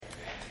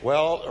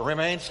Well,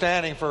 remain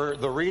standing for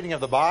the reading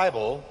of the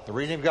Bible, the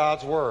reading of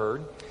God's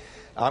Word.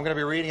 I'm going to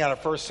be reading out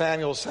of 1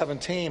 Samuel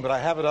 17, but I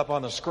have it up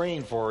on the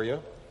screen for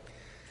you.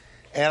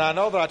 And I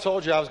know that I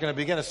told you I was going to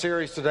begin a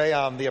series today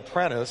on The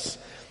Apprentice.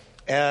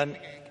 And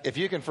if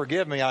you can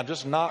forgive me, I'm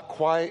just not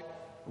quite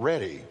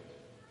ready.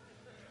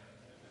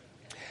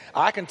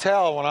 I can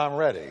tell when I'm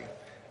ready.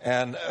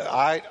 And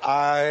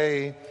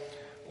I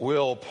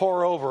will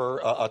pour over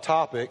a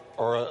topic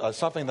or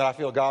something that I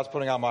feel God's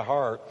putting on my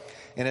heart,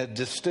 and it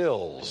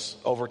distills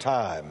over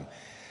time.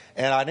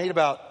 And I need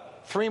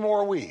about 3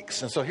 more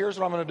weeks. And so here's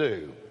what I'm going to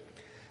do.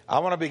 I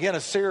want to begin a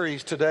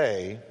series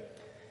today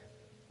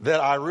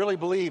that I really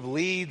believe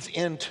leads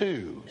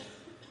into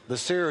the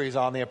series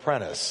on The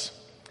Apprentice.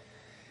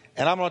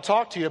 And I'm going to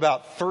talk to you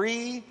about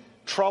 3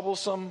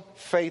 troublesome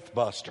faith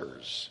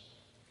busters.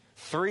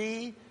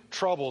 3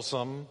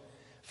 troublesome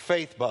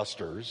faith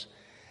busters.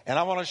 And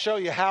I want to show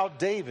you how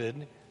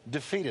David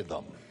defeated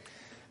them.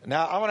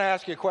 Now, I want to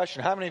ask you a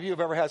question. How many of you have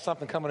ever had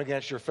something coming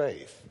against your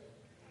faith?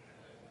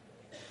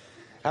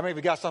 How many of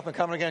you got something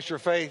coming against your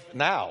faith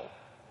now?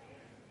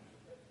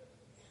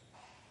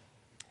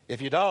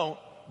 If you don't,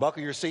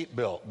 buckle your seat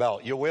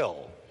belt. You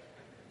will.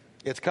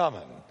 It's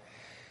coming.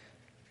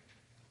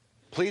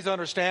 Please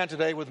understand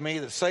today with me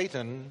that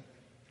Satan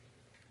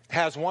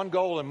has one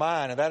goal in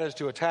mind, and that is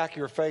to attack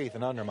your faith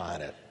and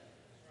undermine it.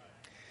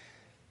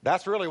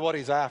 That's really what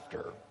he's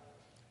after.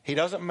 He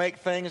doesn't make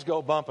things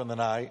go bump in the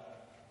night.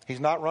 He's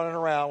not running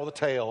around with a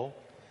tail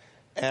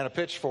and a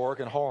pitchfork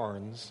and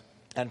horns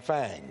and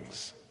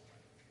fangs.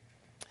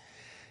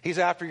 He's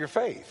after your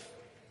faith.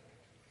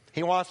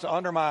 He wants to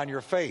undermine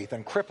your faith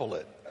and cripple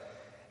it.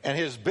 And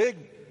his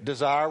big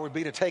desire would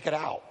be to take it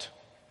out.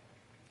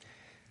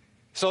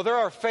 So there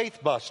are faith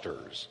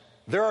busters.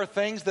 There are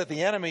things that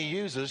the enemy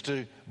uses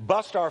to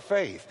bust our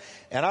faith.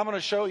 And I'm going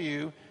to show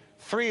you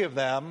 3 of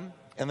them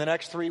in the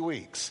next 3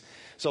 weeks.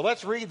 So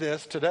let's read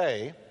this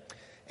today.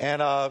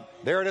 And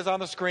there it is on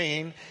the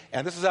screen.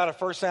 And this is out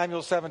of 1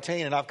 Samuel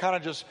 17. And I've kind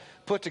of just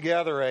put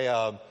together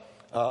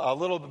a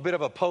little bit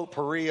of a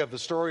potpourri of the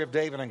story of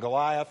David and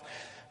Goliath.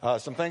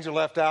 Some things are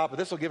left out, but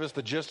this will give us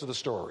the gist of the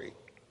story.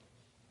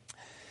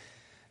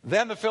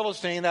 Then the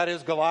Philistine, that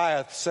is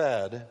Goliath,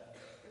 said,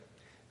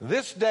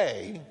 "This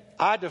day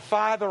I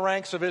defy the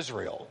ranks of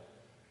Israel.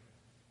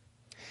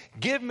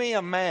 Give me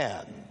a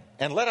man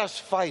and let us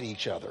fight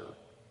each other."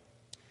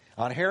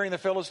 On hearing the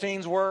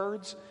Philistines'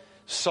 words,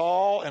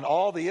 Saul and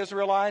all the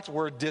Israelites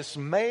were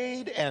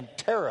dismayed and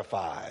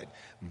terrified.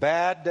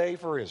 Bad day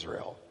for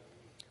Israel.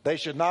 They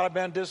should not have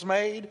been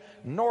dismayed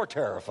nor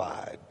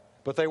terrified,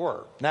 but they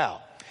were.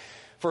 Now,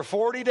 for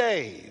 40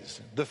 days,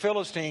 the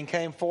Philistine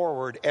came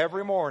forward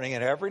every morning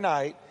and every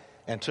night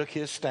and took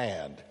his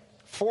stand.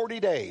 40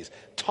 days,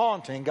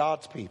 taunting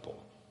God's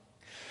people.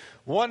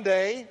 One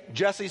day,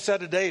 Jesse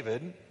said to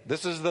David,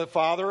 this is the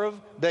father of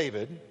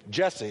David,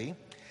 Jesse,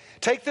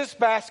 "Take this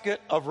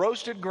basket of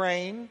roasted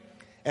grain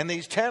and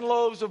these 10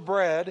 loaves of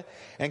bread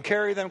and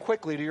carry them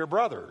quickly to your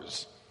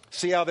brothers.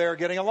 See how they're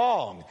getting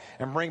along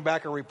and bring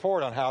back a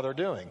report on how they're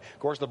doing." Of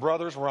course, the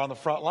brothers were on the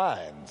front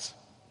lines.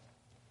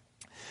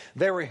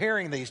 They were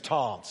hearing these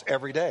taunts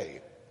every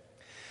day.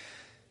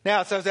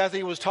 Now it says, as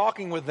he was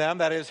talking with them,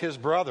 that is his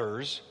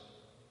brothers,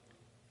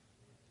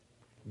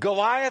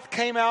 Goliath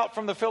came out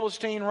from the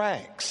Philistine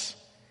ranks.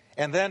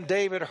 And then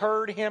David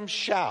heard him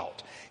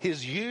shout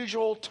his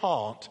usual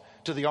taunt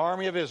to the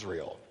army of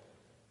Israel.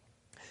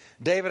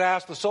 David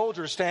asked the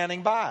soldiers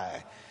standing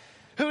by,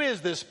 "Who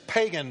is this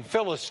pagan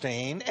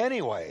Philistine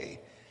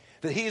anyway,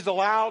 that he's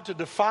allowed to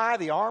defy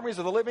the armies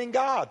of the living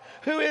God?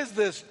 Who is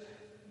this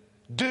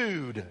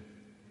dude?"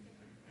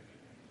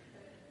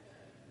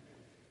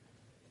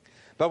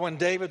 But when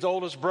David's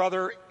oldest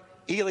brother,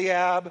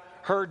 Eliab,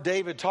 heard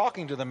David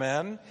talking to the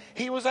men,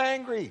 he was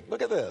angry.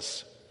 Look at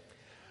this.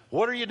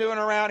 "What are you doing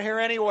around here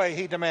anyway?"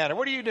 he demanded.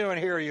 "What are you doing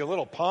here, you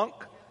little punk?"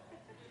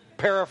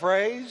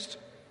 Paraphrased.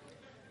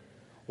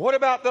 "What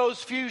about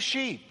those few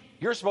sheep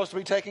you're supposed to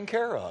be taking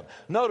care of?"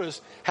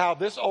 Notice how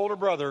this older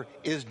brother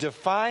is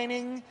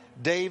defining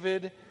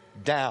David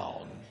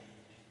down.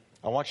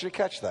 I want you to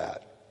catch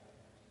that.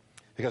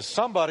 Because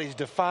somebody's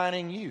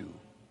defining you.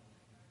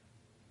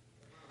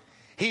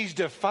 He's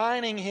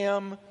defining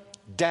him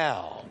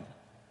down.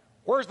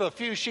 Where's the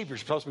few sheep you're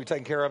supposed to be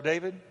taking care of,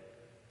 David?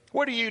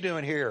 What are you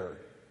doing here,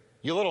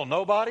 you little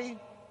nobody?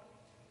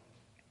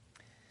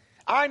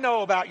 I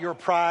know about your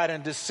pride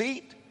and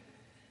deceit.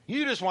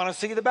 You just want to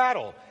see the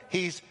battle.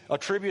 He's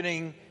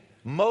attributing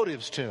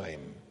motives to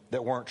him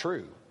that weren't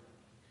true.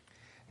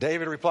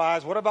 David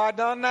replies, "What have I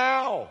done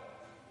now?"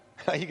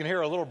 You can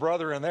hear a little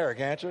brother in there,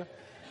 can't you?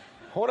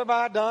 "What have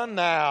I done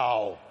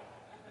now?"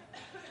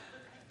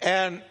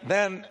 And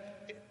then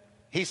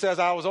he says,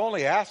 "I was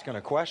only asking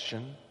a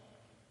question."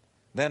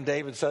 Then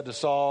David said to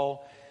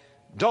Saul,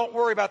 "Don't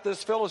worry about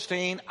this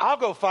Philistine. I'll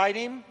go fight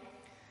him."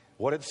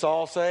 What did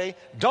Saul say?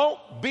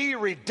 "Don't be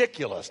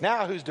ridiculous."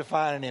 Now who's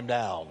defining him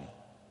down?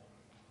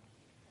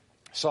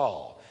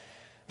 Saul.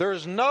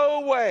 "There's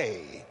no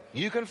way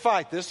you can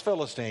fight this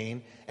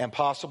Philistine and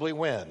possibly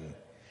win.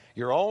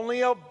 You're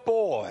only a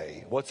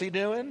boy. What's he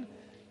doing?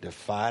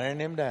 Defining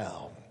him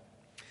down.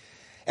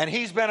 And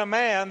he's been a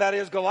man, that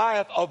is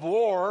Goliath, of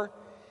war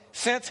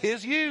since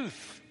his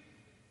youth.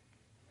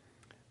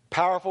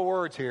 Powerful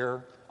words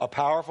here, a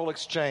powerful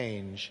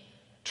exchange,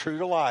 true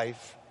to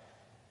life.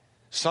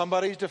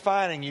 Somebody's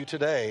defining you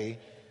today,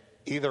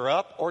 either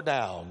up or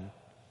down,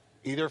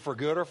 either for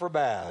good or for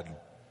bad.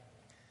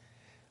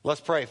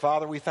 Let's pray.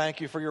 Father, we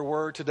thank you for your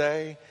word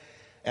today,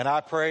 and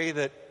I pray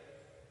that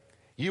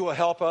you will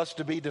help us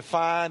to be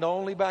defined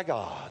only by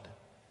God.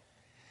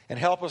 And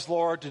help us,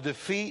 Lord, to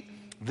defeat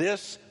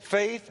this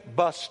faith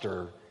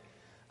buster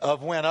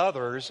of when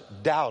others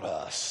doubt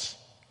us.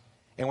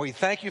 And we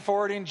thank you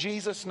for it in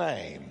Jesus'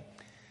 name.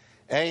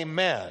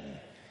 Amen.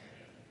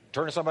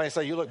 Turn to somebody and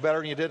say, you look better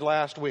than you did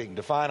last week, and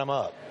define them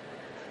up.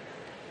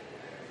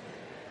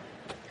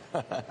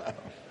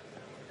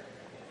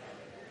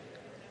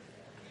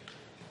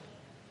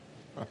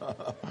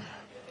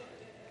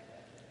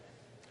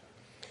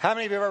 How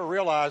many of you have ever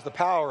realized the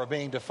power of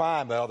being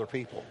defined by other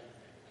people?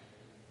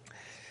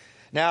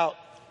 Now,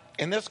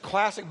 in this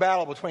classic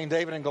battle between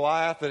David and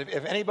Goliath, that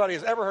if anybody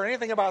has ever heard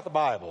anything about the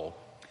Bible,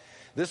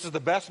 this is the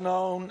best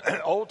known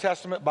Old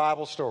Testament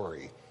Bible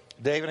story,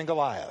 David and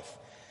Goliath.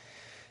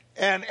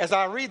 And as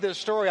I read this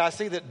story, I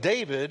see that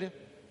David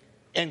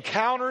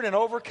encountered and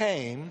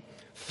overcame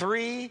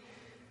 3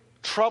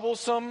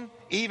 troublesome,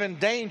 even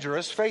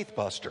dangerous faith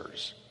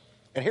busters.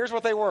 And here's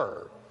what they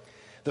were.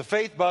 The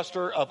faith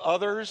buster of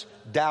others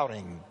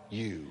doubting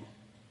you.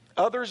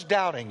 Others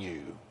doubting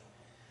you.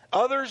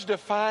 Others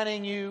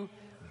defining you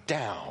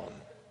down.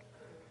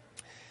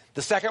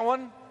 The second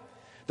one,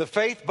 the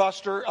faith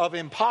buster of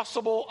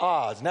impossible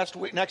odds. Next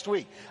week,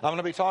 I'm going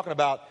to be talking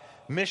about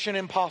mission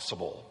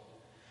impossible.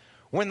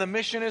 When the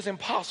mission is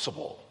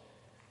impossible,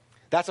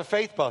 that's a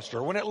faith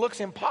buster. When it looks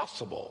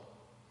impossible.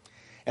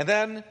 And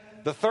then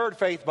the third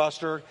faith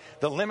buster,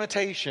 the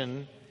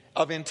limitation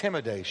of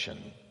intimidation.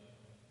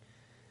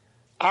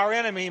 Our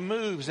enemy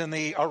moves in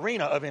the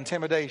arena of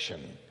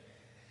intimidation.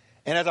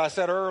 And as I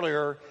said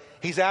earlier,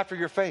 he's after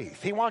your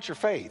faith. He wants your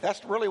faith.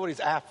 That's really what he's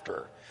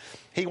after.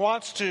 He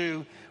wants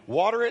to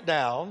water it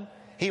down.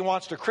 He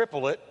wants to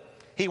cripple it.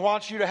 He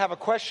wants you to have a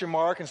question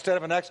mark instead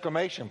of an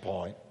exclamation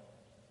point.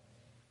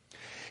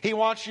 He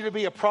wants you to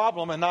be a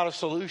problem and not a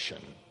solution.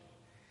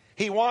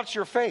 He wants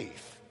your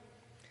faith.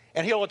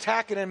 And he'll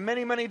attack it in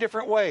many, many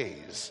different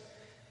ways.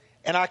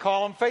 And I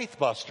call them faith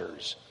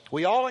busters.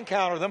 We all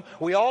encounter them.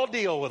 We all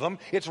deal with them.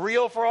 It's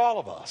real for all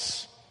of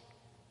us.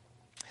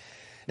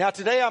 Now,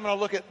 today I'm going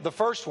to look at the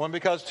first one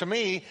because to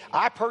me,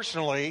 I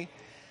personally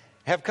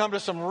have come to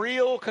some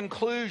real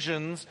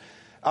conclusions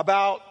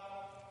about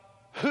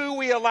who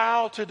we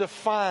allow to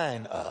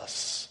define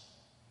us.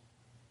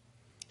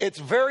 It's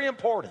very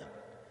important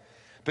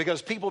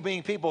because people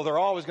being people, they're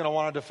always going to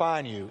want to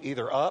define you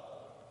either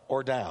up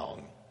or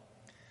down.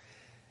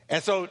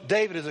 And so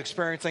David is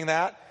experiencing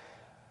that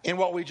in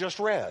what we just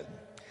read.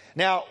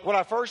 Now, what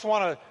I first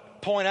want to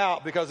point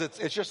out, because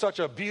it's just such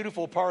a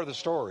beautiful part of the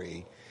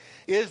story,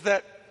 is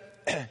that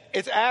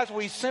it's as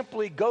we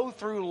simply go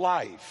through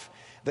life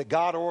that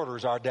God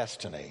orders our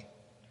destiny.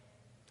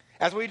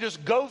 As we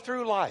just go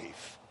through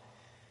life,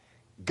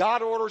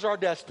 God orders our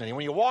destiny.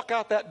 When you walk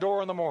out that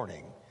door in the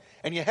morning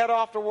and you head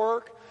off to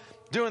work,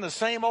 doing the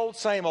same old,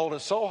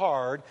 it's so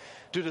hard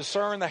to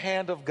discern the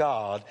hand of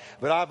God.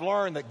 But I've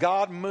learned that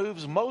God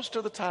moves most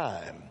of the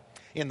time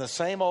in the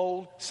same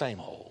old.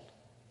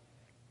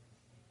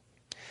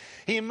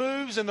 He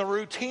moves in the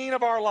routine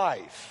of our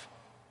life.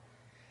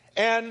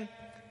 And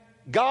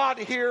God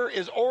here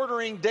is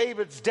ordering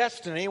David's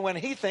destiny when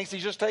he thinks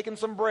he's just taking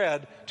some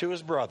bread to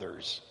his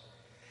brothers.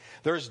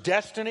 There's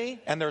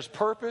destiny and there's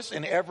purpose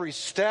in every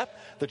step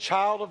the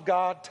child of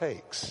God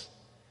takes.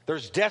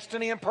 There's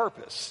destiny and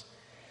purpose.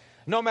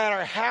 No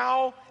matter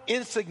how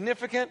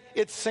insignificant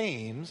it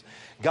seems,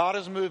 God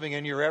is moving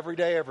in your every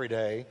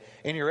day,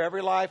 in your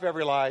every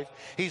life.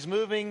 He's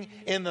moving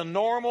in the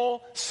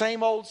normal,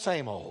 same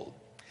old.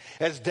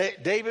 As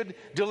David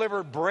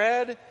delivered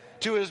bread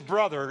to his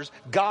brothers,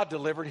 God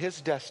delivered his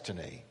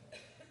destiny.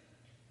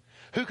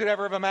 Who could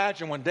ever have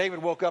imagined when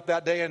David woke up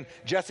that day and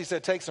Jesse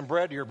said, take some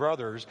bread to your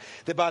brothers,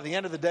 that by the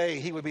end of the day,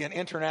 he would be an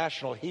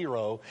international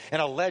hero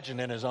and a legend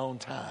in his own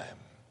time.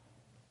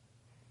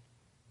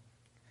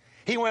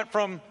 He went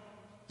from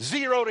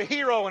 0 to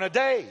hero in a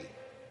day.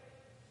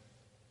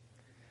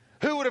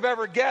 Who would have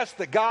ever guessed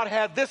that God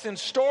had this in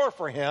store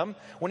for him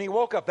when he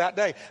woke up that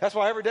day? That's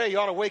why every day you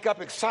ought to wake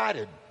up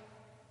excited.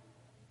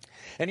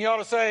 And you ought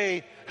to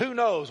say, who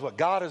knows what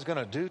God is going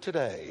to do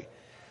today?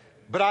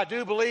 But I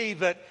do believe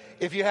that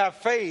if you have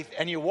faith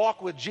and you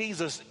walk with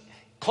Jesus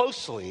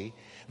closely,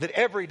 that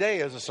every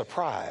day is a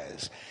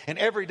surprise. And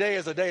every day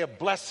is a day of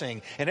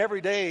blessing. And every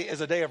day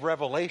is a day of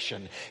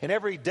revelation. And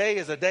every day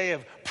is a day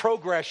of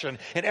progression.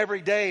 And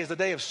every day is a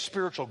day of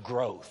spiritual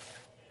growth.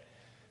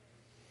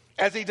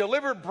 As he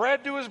delivered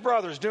bread to his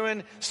brothers,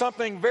 doing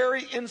something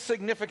very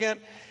insignificant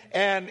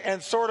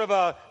and sort of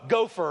a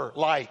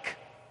gopher-like,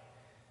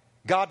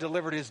 God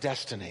delivered his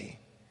destiny.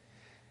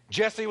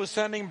 Jesse was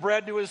sending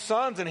bread to his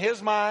sons. In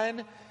his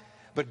mind,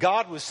 But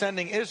God was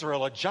sending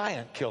Israel a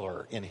giant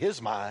killer in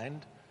his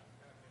mind.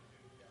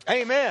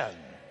 Amen.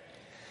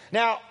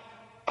 Now,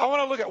 I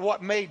want to look at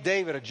what made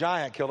David a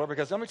giant killer,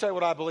 because let me tell you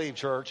what I believe,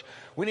 church.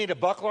 We need to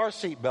buckle our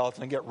seatbelts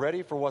and get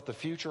ready for what the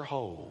future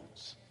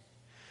holds.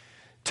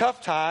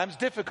 Tough times,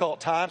 difficult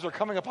times are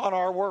coming upon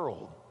our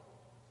world.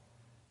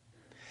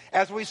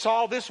 As we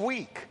saw this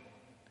week,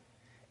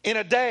 in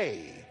a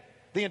day,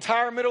 the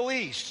entire Middle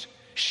East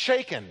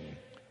shaken,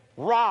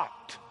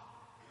 rocked,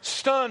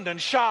 stunned, and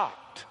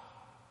shocked,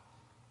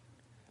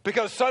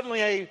 because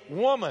suddenly a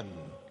woman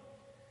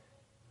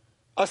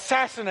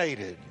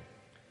assassinated,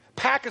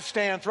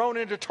 Pakistan thrown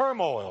into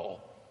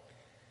turmoil,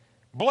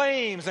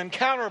 blames and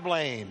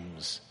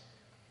counterblames.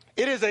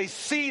 It is a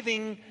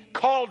seething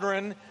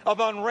cauldron of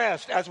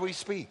unrest as we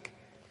speak.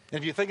 And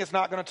if you think it's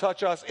not going to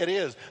touch us, it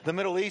is. The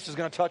Middle East is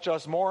going to touch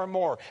us more and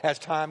more as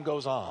time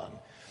goes on.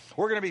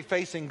 We're going to be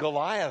facing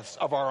Goliaths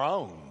of our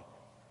own.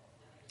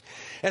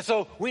 And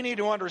so we need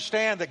to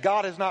understand that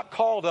God has not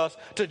called us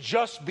to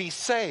just be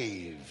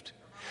saved,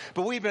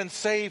 but we've been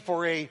saved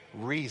for a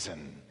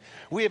reason.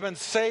 We have been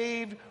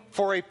saved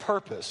for a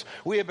purpose.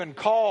 We have been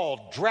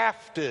called,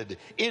 drafted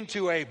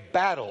into a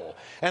battle,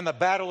 and the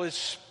battle is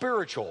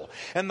spiritual.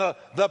 And the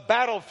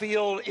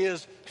battlefield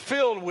is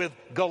filled with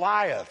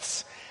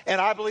Goliaths.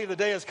 And I believe the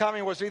day is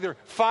coming where it's either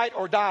fight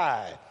or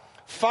die,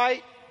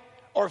 fight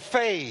or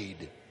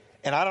fade.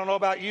 And I don't know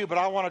about you, but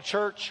I want a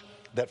church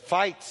that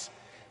fights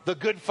the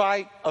good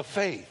fight of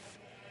faith,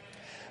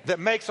 that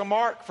makes a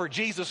mark for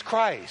Jesus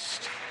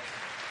Christ.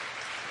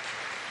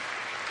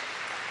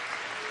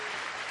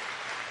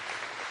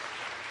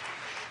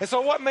 And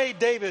so what made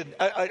David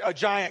a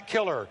giant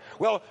killer?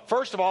 Well,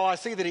 first of all, I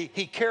see that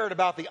he cared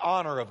about the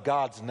honor of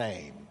God's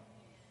name.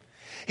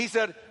 He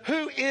said,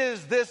 who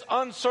is this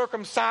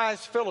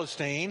uncircumcised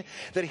Philistine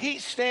that he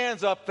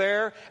stands up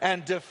there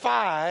and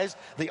defies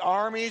the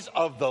armies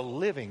of the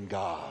living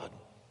God?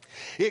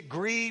 It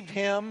grieved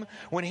him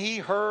when he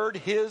heard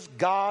his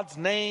God's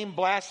name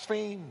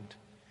blasphemed.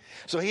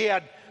 So he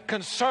had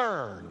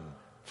concern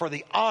for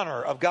the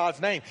honor of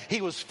God's name.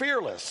 He was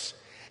fearless.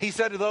 He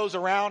said to those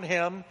around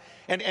him,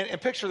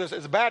 and picture this,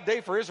 it's a bad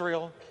day for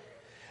Israel.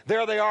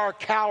 There they are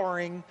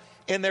cowering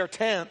in their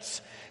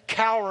tents,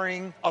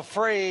 cowering,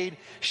 afraid,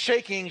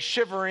 shaking,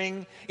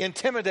 shivering,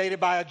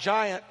 intimidated by a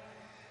giant.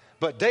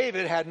 But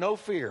David had no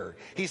fear.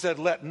 He said,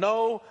 let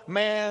no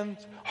man's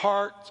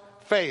heart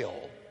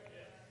fail.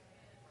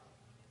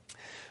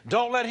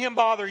 Don't let him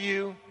bother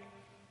you.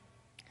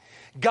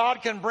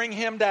 God can bring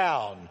him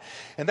down.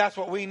 And that's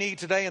what we need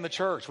today in the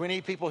church. We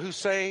need people who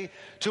say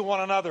to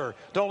one another,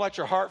 don't let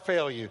your heart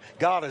fail you.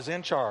 God is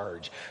in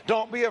charge.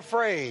 Don't be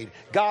afraid.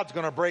 God's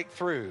going to break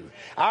through.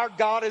 Our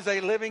God is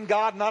a living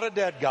God, not a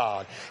dead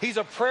God. He's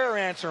a prayer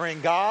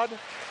answering God.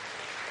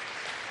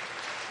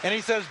 And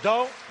he says,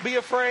 don't be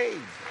afraid.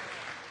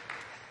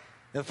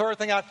 The third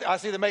thing I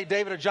see that made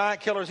David a giant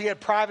killer is he had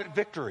private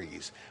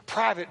victories.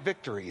 Private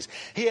victories.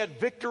 He had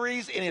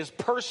victories in his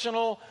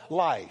personal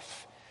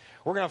life.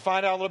 We're going to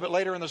find out a little bit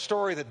later in the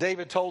story that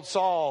David told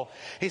Saul.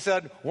 He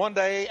said, one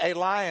day a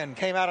lion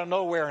came out of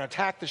nowhere and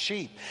attacked the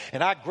sheep.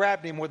 And I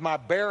grabbed him with my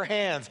bare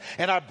hands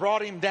and I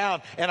brought him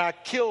down and I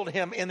killed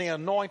him in the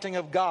anointing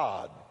of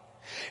God.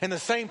 And the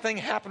same thing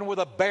happened with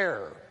a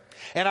bear.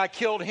 And I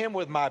killed him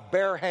with my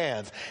bare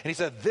hands. And he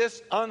said,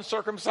 this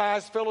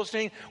uncircumcised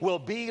Philistine will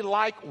be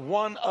like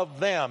one of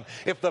them.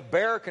 If the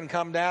bear can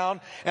come down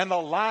and the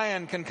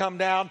lion can come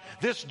down,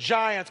 this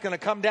giant's going to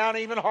come down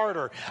even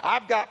harder.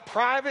 I've got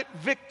private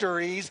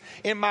victories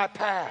in my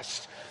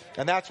past.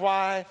 And that's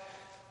why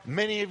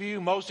many of you,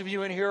 most of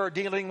you in here are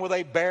dealing with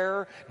a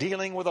bear,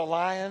 dealing with a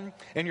lion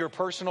in your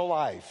personal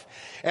life.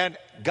 And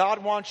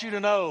God wants you to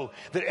know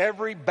that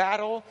every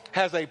battle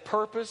has a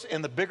purpose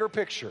in the bigger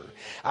picture.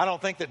 I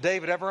don't think that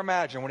David ever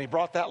imagined when he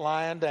brought that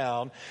lion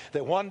down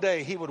that one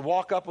day he would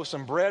walk up with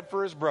some bread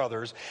for his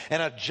brothers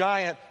and a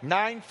giant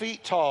 9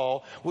 feet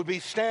tall would be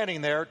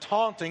standing there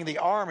taunting the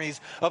armies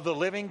of the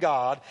living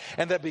God,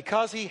 and that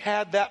because he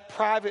had that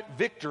private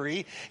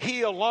victory,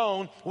 he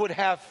alone would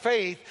have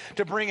faith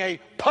to bring a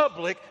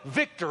public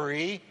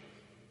victory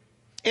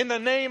in the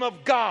name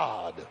of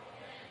God.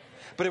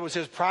 But it was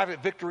his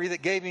private victory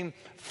that gave him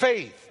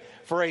faith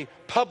for a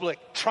public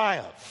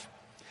triumph.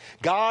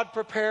 God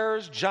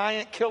prepares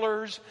giant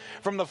killers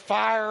from the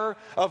fire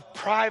of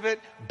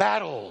private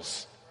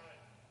battles.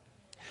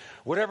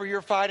 Whatever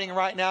you're fighting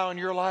right now in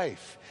your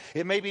life,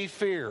 it may be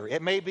fear,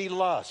 it may be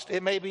lust,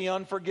 it may be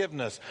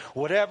unforgiveness.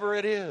 Whatever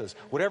it is,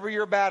 whatever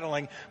you're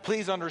battling,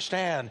 please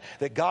understand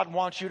that God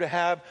wants you to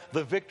have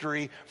the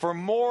victory for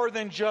more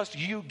than just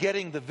you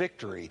getting the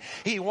victory.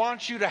 He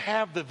wants you to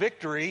have the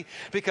victory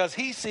because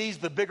he sees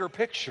the bigger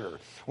picture.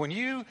 When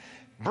you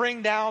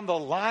bring down the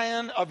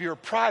lion of your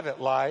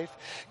private life,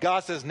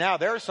 God says, now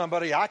there's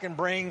somebody I can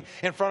bring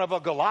in front of a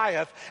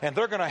Goliath, and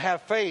they're going to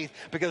have faith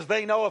because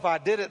they know if I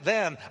did it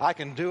then, I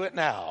can do it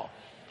now.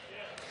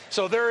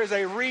 So there is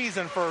a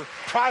reason for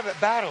private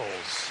battles.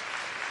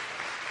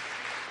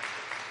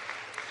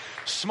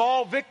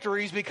 Small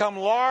victories become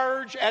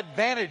large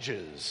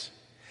advantages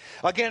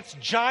against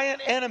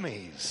giant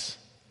enemies.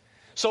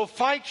 So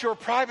fight your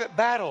private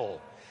battle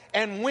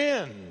and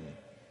win.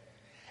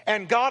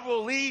 And God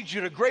will lead you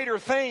to greater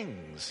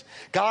things.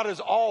 God has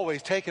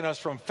always taken us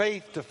from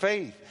faith to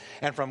faith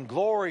and from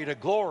glory to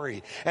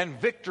glory and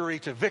victory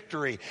to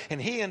victory.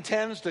 And He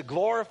intends to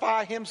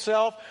glorify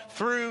Himself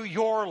through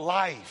your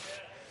life.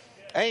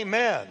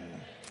 Amen.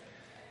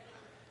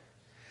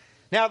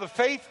 Now, the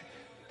faith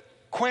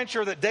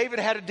quencher that David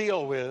had to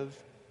deal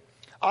with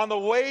on the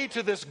way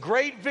to this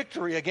great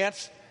victory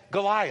against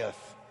Goliath,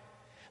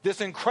 this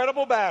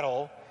incredible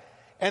battle,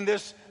 and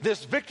this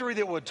victory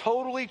that would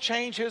totally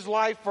change his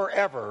life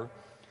forever,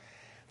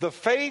 the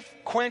faith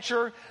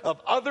quencher of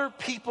other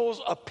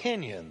people's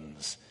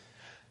opinions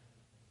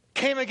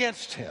came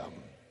against him.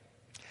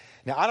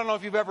 Now, I don't know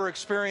if you've ever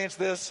experienced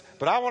this,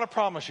 but I want to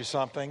promise you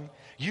something.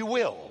 You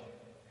will.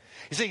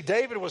 You see,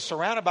 David was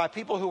surrounded by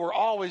people who were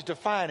always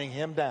defining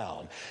him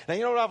down. Now,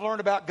 you know what I've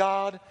learned about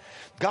God?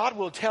 God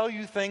will tell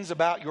you things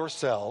about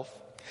yourself.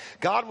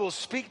 God will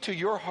speak to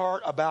your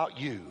heart about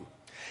you.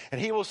 And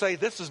He will say,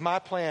 this is my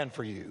plan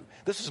for you.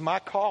 This is my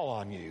call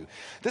on you.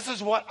 This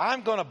is what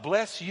I'm going to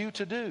bless you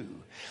to do.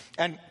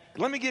 And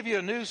let me give you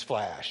a news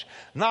flash.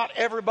 Not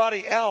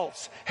everybody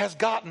else has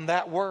gotten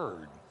that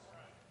word.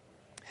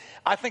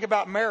 I think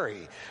about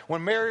Mary.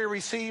 When Mary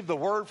received the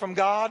word from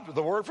God,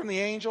 the word from the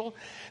angel,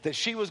 that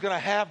she was going to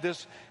have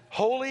this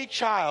holy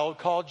child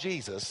called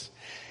Jesus,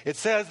 it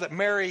says that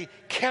Mary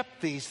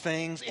kept these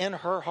things in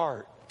her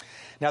heart.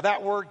 Now,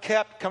 that word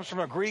kept comes from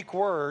a Greek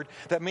word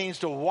that means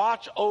to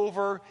watch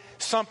over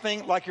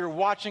something like you're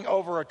watching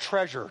over a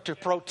treasure, to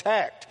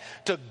protect,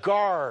 to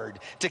guard,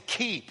 to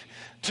keep,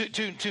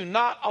 to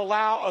not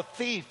allow a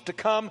thief to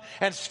come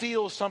and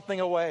steal something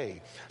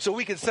away. So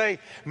we could say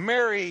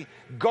Mary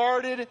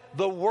guarded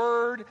the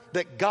word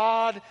that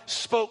God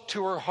spoke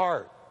to her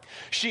heart.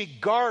 She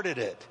guarded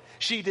it.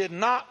 She did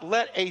not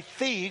let the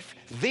thief,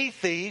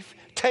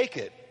 take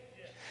it.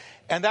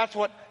 And that's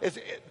what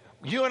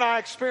you and I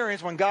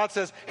experience when God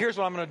says, here's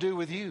what I'm going to do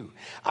with you.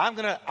 I've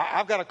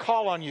got a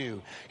call on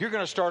you. You're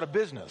going to start a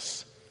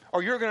business,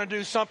 or you're going to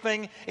do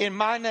something in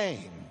my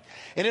name,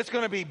 and it's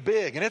going to be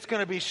big and it's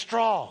going to be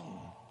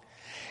strong.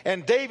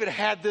 And David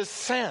had this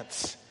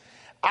sense.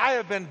 I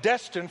have been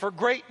destined for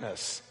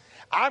greatness.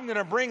 I'm going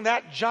to bring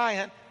that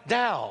giant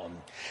down.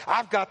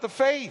 I've got the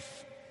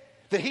faith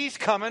that he's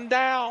coming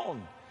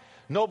down.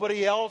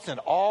 Nobody else in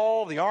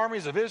all the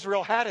armies of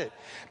Israel had it,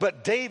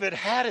 but David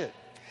had it.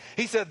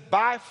 He said,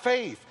 by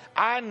faith,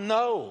 I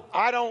know,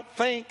 I don't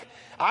think,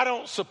 I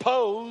don't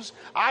suppose,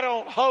 I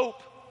don't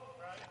hope.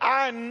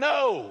 I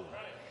know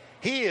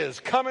he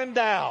is coming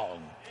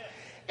down.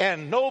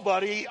 And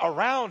nobody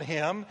around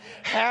him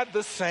had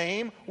the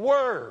same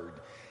word.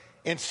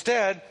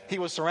 Instead, he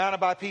was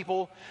surrounded by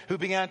people who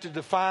began to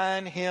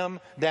define him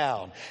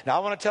down. Now, I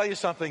want to tell you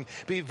something.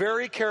 Be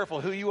very careful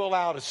who you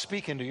allow to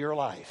speak into your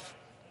life.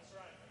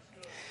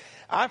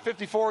 I'm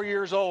 54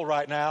 years old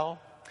right now.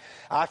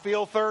 I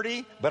feel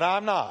 30, but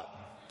I'm not.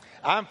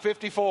 I'm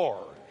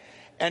 54.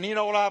 And you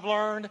know what I've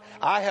learned?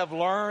 I have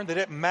learned that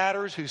it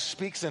matters who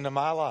speaks into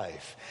my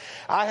life.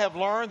 I have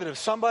learned that if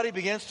somebody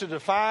begins to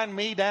define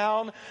me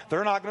down,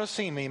 they're not going to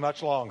see me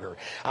much longer.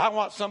 I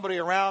want somebody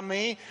around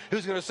me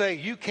who's going to say,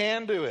 you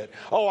can do it.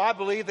 Oh, I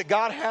believe that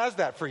God has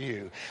that for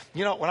you.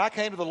 You know, when I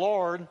came to the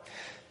Lord,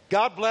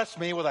 God blessed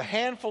me with a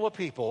handful of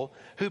people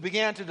who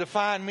began to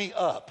define me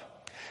up.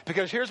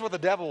 Because here's what the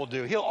devil will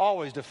do. He'll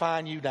always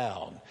define you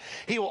down.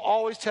 He will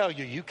always tell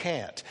you you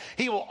can't.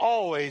 He will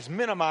always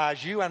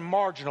minimize you and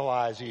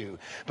marginalize you.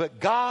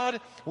 But God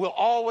will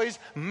always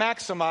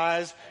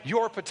maximize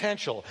your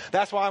potential.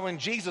 That's why when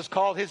Jesus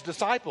called his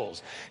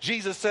disciples,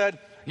 Jesus said,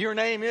 your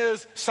name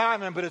is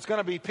Simon, but it's going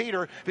to be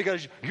Peter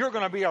because you're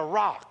going to be a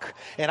rock.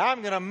 And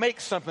I'm going to make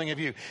something of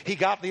you. He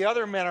got the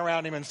other men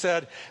around him and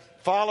said,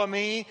 follow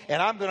me,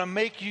 and I'm going to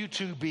make you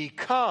to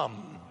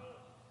become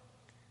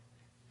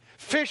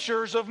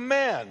fishers of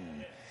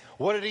men.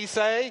 What did he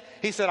say?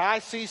 He said, I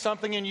see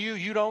something in you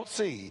you don't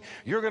see.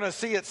 You're going to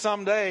see it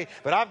someday,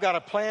 but I've got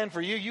a plan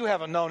for you you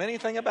haven't known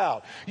anything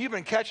about. You've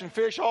been catching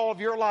fish all of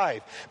your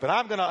life, but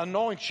I'm going to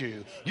anoint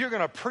you. You're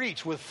going to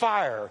preach with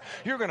fire.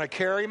 You're going to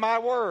carry my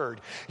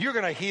word. You're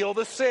going to heal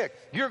the sick.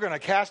 You're going to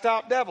cast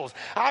out devils.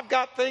 I've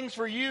got things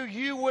for you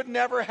you would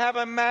never have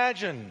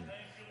imagined.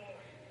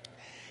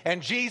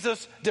 And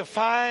Jesus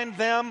defined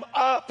them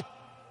up.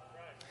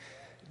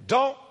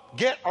 Don't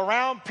get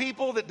around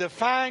people that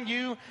define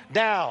you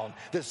down,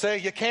 that say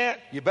you can't,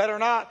 you better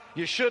not,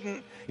 you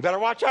shouldn't, you better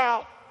watch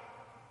out.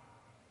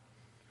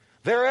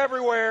 They're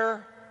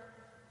everywhere.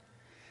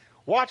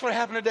 Watch what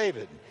happened to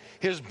David.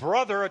 His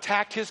brother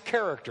attacked his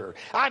character.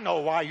 I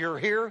know why you're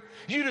here.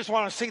 You just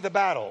want to see the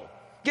battle.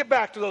 Get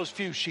back to those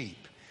few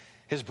sheep.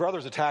 His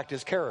brothers attacked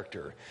his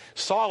character.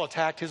 Saul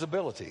attacked his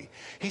ability.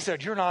 He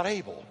said, you're not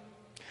able.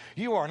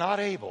 You are not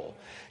able.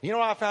 You know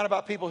what I found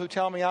about people who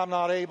tell me I'm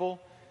not able?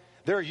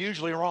 They're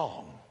usually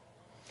wrong.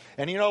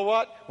 And you know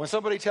what? When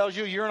somebody tells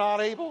you you're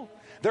not able,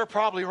 they're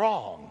probably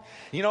wrong.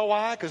 You know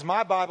why? Because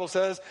my Bible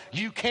says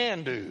you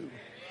can do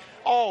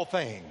all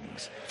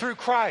things through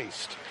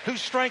Christ who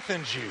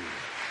strengthens you.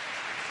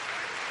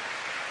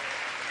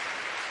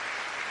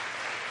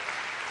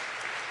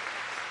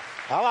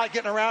 I like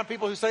getting around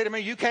people who say to me,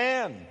 you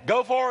can.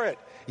 Go for it.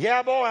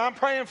 Yeah, boy, I'm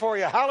praying for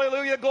you.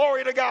 Hallelujah.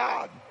 Glory to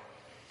God.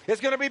 It's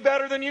going to be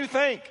better than you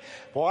think.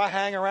 Boy, I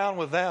hang around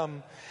with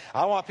them.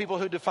 I want people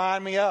who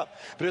define me up.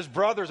 But his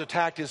brothers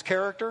attacked his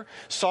character.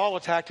 Saul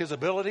attacked his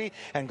ability.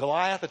 And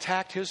Goliath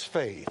attacked his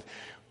faith.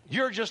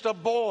 You're just a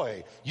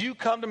boy. You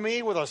come to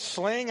me with a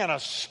sling and a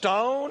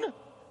stone?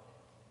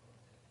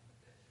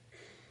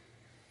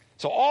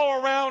 So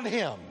all around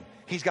him,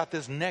 he's got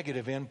this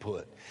negative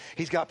input.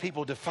 He's got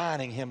people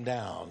defining him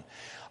down.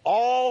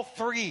 All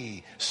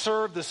three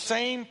served the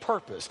same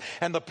purpose.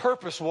 And the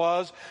purpose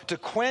was to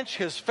quench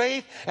his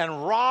faith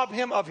and rob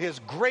him of his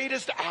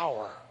greatest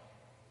hour.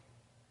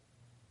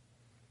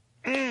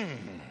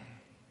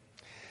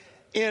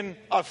 In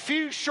a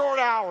few short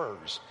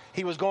hours,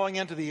 he was going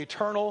into the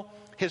eternal,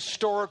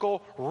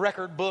 historical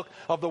record book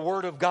of the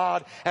Word of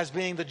God as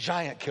being the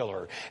giant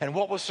killer. And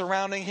what was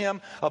surrounding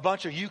him? A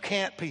bunch of you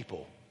can't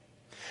people.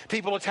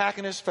 People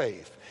attacking his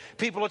faith.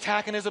 People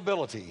attacking his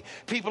ability.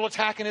 People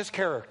attacking his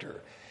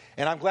character.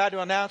 And I'm glad to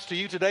announce to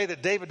you today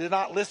that David did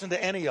not listen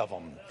to any of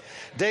them.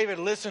 David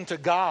listened to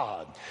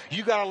God.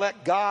 You got to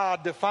let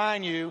God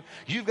define you.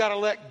 You've got to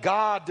let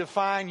God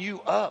define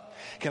you up.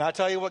 Can I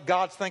tell you what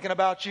God's thinking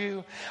about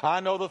you?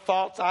 I know the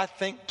thoughts I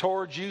think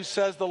towards you,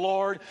 says the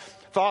Lord.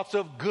 Thoughts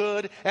of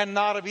good and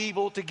not of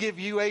evil, to give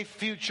you a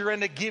future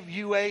and to give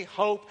you a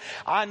hope.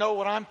 I know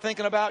what I'm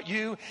thinking about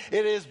you.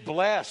 It is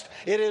blessed.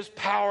 It is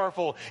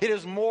powerful. It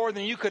is more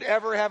than you could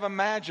ever have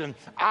imagined.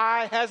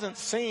 Eye hasn't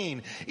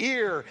seen,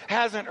 ear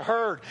hasn't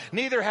heard,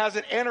 neither has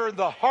it entered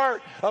the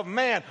heart of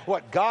man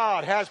what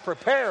God has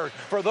prepared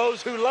for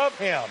those who love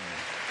him.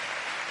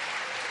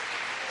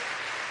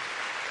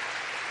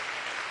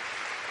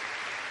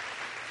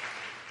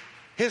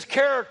 His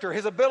character,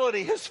 his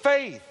ability, his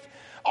faith,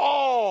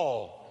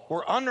 all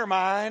were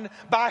undermined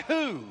by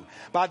who?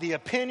 By the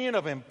opinion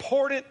of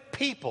important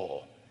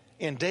people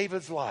in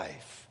David's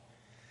life.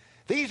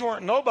 These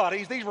weren't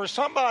nobodies, these were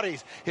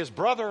somebodies. His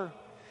brother,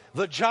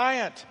 the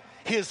giant,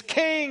 his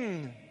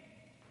king.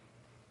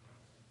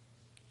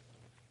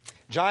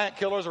 Giant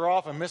killers are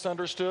often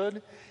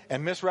misunderstood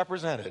and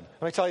misrepresented.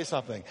 Let me tell you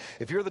something.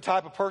 If you're the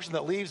type of person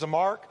that leaves a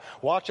mark,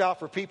 watch out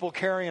for people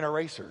carrying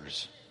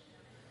erasers.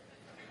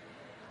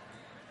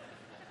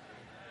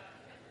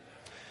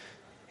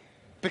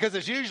 Because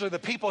it's usually the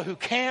people who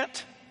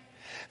can't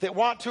that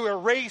want to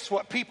erase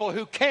what people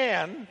who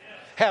can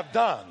have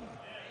done.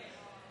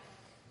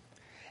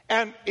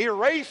 And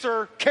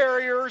eraser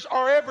carriers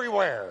are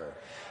everywhere.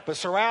 But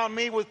surround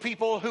me with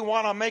people who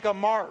want to make a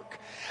mark.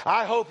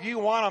 I hope you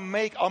want to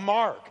make a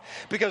mark,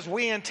 because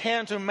we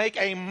intend to make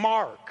a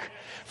mark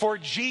for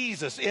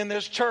Jesus in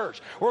this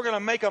church. We're going to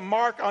make a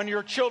mark on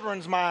your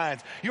children's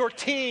minds, your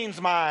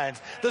teens'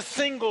 minds, the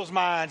singles'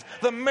 minds,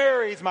 the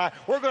marrieds' minds.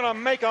 We're going to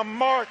make a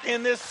mark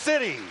in this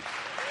city.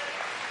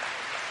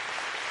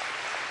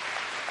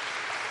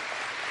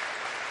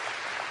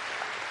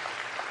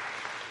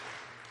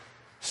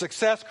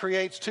 Success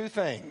creates two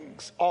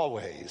things,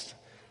 always: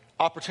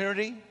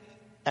 opportunity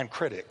and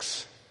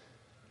critics.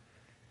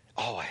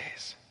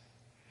 Always.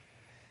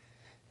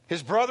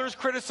 His brothers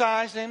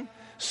criticized him,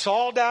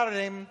 Saul doubted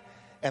him,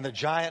 and the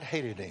giant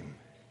hated him.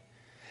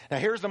 Now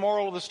here's the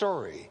moral of the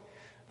story.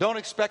 Don't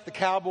expect the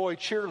cowboy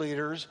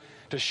cheerleaders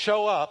to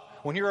show up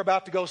when you're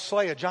about to go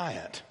slay a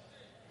giant.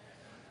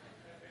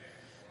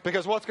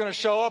 Because what's going to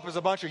show up is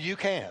a bunch of you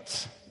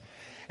can'ts.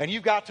 And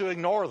you've got to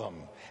ignore them.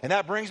 And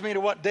that brings me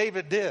to what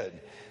David did.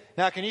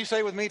 Now can you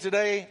say with me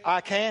today,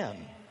 I can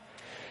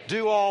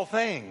do all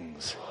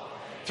things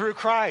through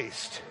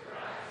Christ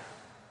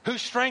who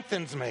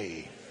strengthens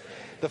me.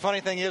 The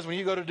funny thing is, when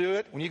you go to do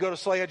it, when you go to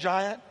slay a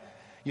giant,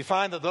 you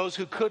find that those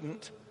who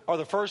couldn't are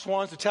the first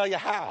ones to tell you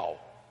how.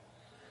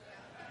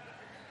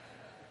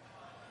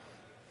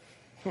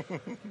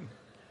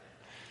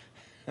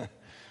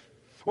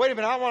 Wait a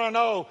minute, I want to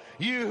know,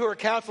 you who are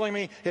counseling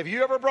me, have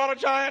you ever brought a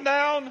giant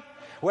down?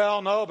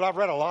 Well, no, but I've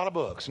read a lot of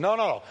books.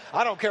 No,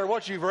 I don't care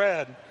what you've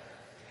read.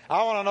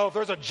 I want to know if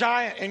there's a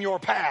giant in your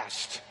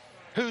past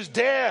who's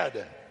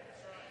dead.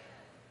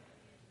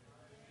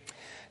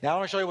 Now I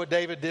want to show you what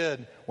David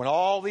did when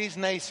all these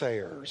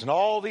naysayers and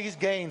all these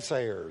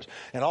gainsayers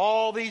and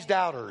all these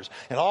doubters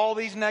and all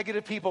these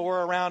negative people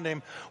were around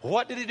him.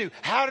 What did he do?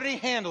 How did he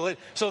handle it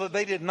so that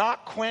they did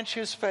not quench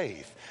his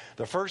faith?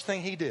 The first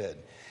thing he did,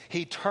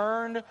 he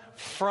turned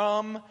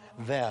from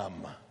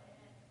them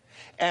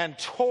and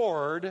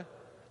toward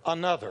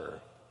another.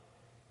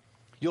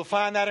 You'll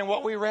find that in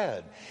what we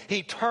read.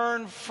 He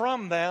turned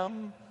from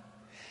them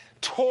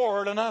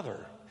toward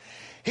another.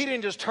 He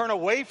didn't just turn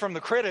away from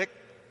the critic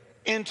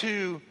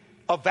into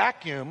a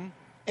vacuum,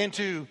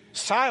 into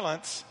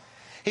silence.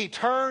 He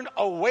turned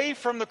away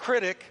from the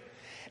critic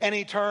and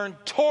he turned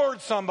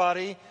toward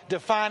somebody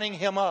defining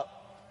him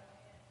up.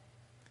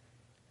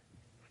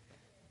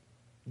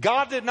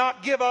 God did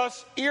not give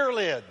us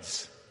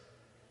earlids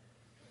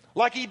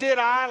like he did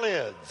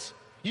eyelids.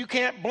 You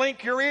can't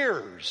blink your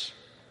ears.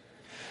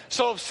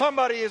 So if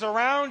somebody is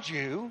around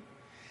you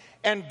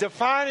and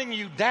defining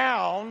you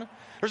down,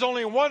 there's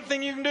only one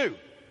thing you can do.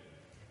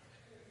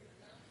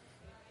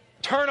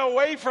 Turn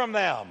away from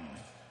them.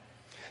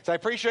 So I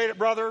appreciate it,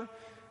 brother.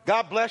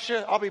 God bless you.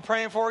 I'll be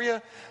praying for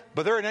you.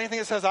 But there ain't anything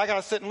that says I got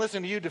to sit and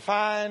listen to you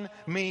define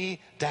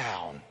me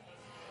down.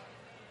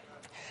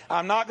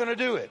 I'm not going to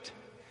do it.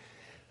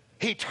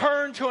 He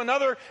turned to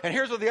another, and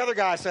here's what the other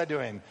guy said to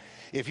him.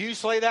 If you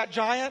slay that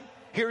giant,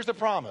 here's the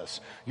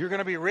promise. You're going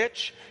to be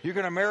rich, you're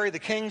going to marry the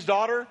king's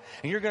daughter,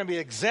 and you're going to be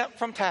exempt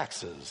from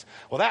taxes.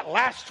 Well, that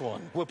last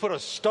one would put a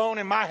stone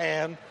in my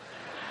hand.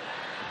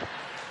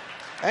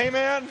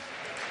 Amen?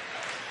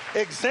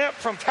 Exempt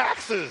from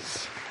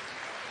taxes.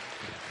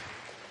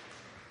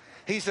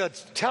 He said,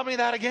 tell me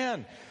that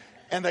again.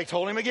 And they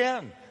told him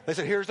again. They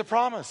said, here's the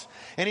promise.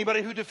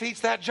 Anybody who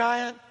defeats that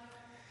giant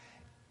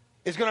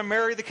is going to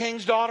marry the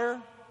king's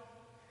daughter,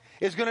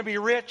 is going to be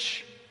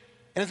rich,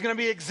 and is going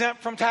to be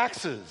exempt from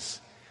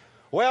taxes.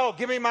 Well,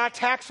 give me my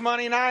tax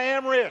money and I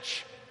am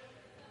rich.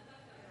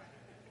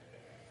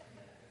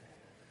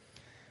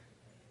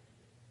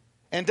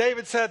 And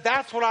David said,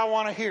 that's what I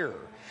want to hear.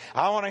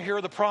 I want to hear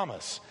the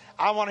promise.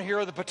 I want to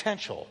hear the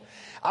potential.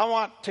 I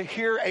want to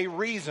hear a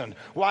reason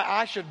why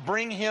I should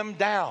bring him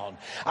down.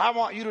 I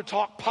want you to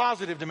talk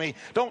positive to me.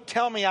 Don't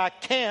tell me I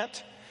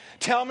can't.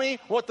 Tell me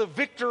what the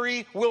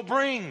victory will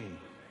bring.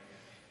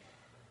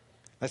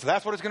 I said,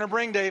 that's what it's going to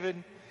bring,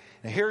 David.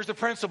 And here's the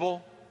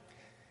principle.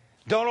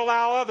 Don't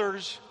allow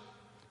others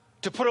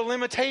to put a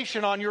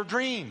limitation on your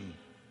dream.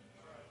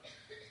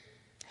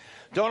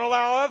 Don't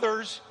allow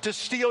others to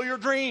steal your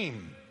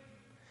dream.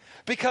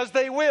 Because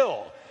they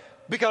will.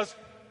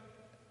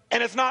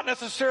 And it's not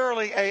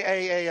necessarily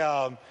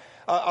a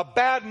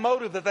bad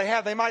motive that they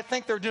have. They might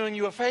think they're doing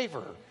you a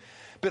favor.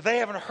 But they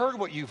haven't heard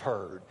what you've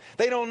heard.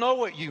 They don't know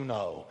what you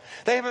know.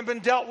 They haven't been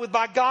dealt with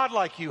by God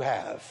like you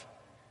have.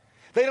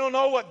 They don't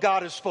know what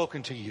God has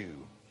spoken to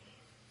you.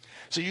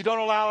 So you don't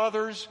allow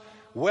others,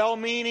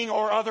 well-meaning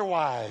or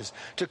otherwise,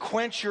 to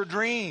quench your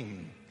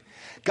dream.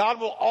 God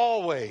will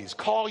always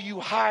call you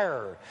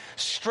higher,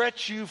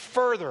 stretch you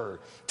further,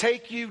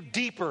 take you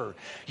deeper,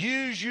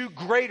 use you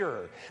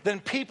greater than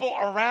people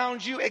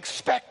around you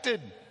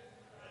expected.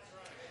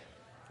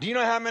 Do you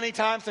know how many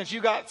times since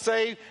you got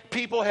saved,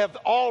 people have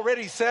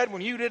already said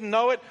when you didn't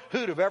know it,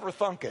 who'd have ever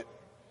thunk it?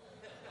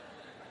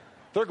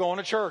 They're going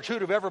to church.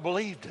 Who'd have ever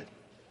believed it?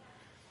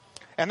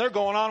 And they're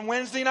going on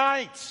Wednesday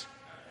nights.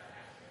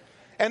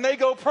 And they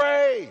go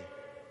pray.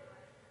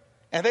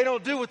 And they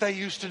don't do what they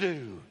used to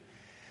do.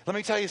 Let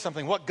me tell you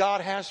something. What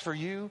God has for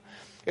you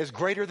is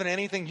greater than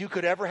anything you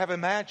could ever have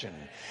imagined.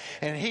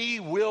 And He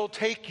will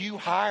take you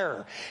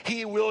higher.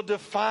 He will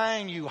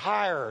define you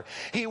higher.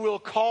 He will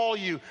call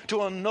you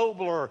to a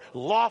nobler,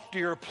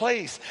 loftier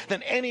place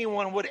than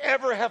anyone would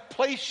ever have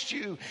placed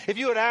you. If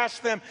you had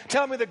asked them,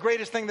 tell me the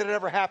greatest thing that had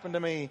ever happened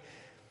to me,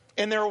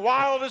 in their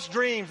wildest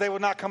dreams, they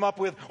would not come up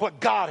with what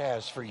God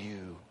has for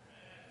you.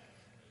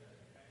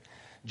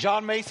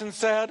 John Mason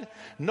said,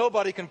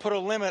 nobody can put a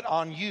limit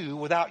on you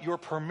without your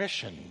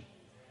permission.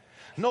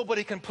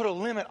 Nobody can put a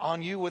limit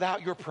on you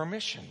without your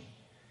permission.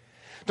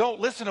 Don't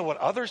listen to what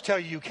others tell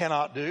you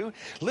cannot do.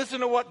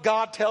 Listen to what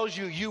God tells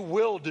you you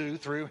will do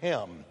through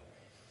Him.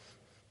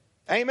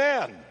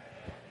 Amen.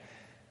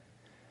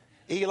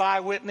 Eli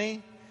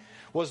Whitney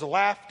was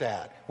laughed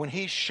at when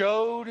he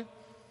showed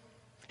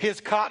his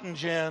cotton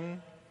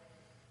gin.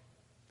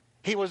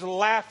 He was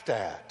laughed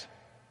at.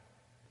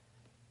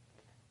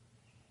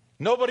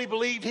 Nobody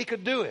believed he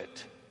could do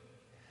it,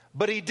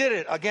 but he did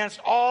it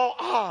against all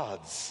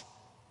odds.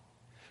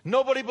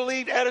 Nobody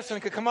believed Edison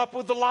could come up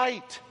with the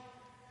light,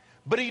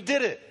 but he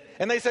did it.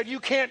 And they said, you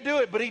can't do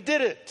it, but he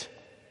did it.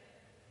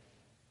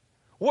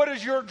 What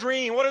is your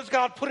dream? What has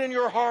God put in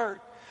your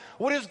heart?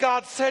 What has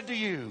God said to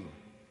you?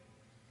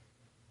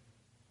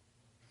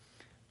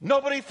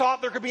 Nobody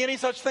thought there could be any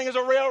such thing as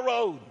a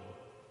railroad.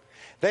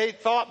 They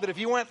thought that if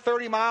you went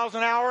 30 miles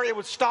an hour, it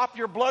would stop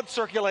your blood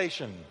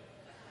circulation.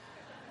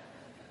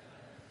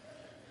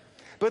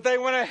 But they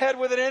went ahead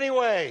with it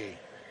anyway.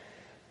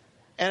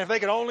 And if they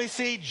could only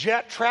see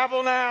jet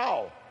travel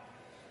now.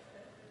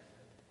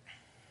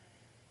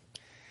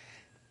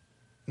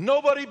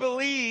 Nobody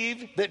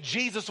believed that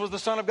Jesus was the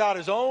Son of God.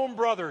 His own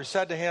brothers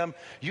said to him,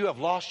 you have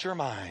lost your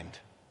mind.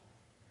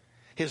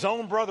 His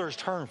own brothers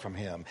turned from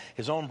him.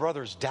 His own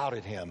brothers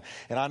doubted him.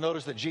 And I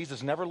noticed that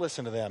Jesus never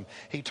listened to them.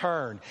 He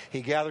turned,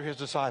 he gathered his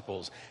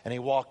disciples, and he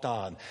walked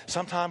on.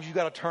 Sometimes you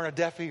got to turn a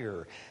deaf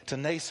ear to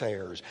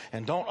naysayers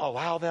and don't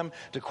allow them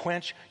to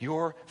quench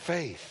your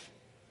faith.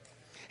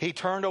 He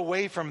turned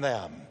away from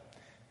them.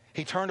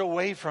 He turned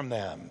away from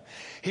them.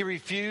 He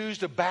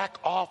refused to back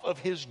off of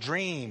his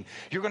dream.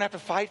 You're going to have to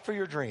fight for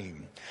your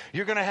dream.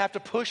 You're going to have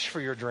to push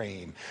for your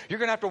dream. You're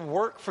going to have to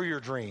work for your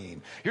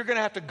dream. You're going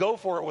to have to go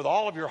for it with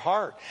all of your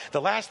heart. The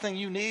last thing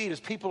you need is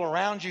people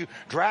around you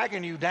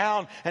dragging you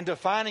down and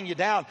defining you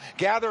down.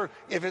 Gather,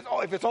 if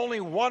it's only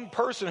one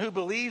person who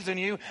believes in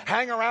you,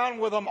 hang around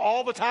with them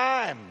all the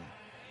time.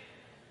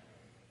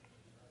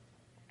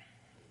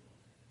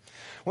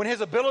 When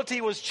his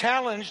ability was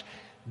challenged,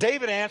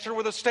 David answered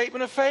with a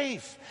statement of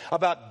faith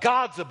about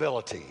God's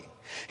ability.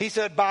 He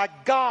said, by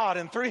God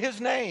and through his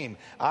name,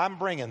 I'm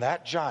bringing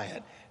that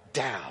giant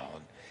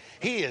down.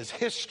 He is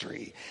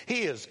history.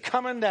 He is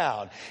coming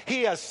down.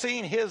 He has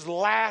seen his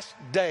last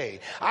day.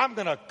 I'm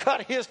going to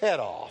cut his head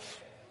off.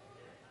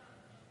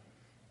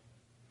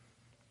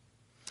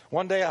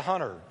 One day a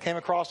hunter came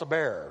across a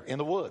bear in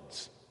the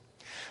woods.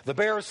 The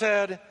bear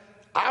said,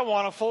 I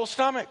want a full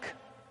stomach.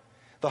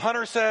 The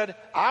hunter said,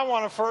 I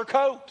want a fur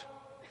coat.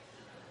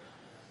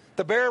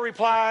 The bear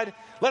replied,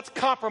 let's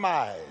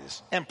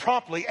compromise, and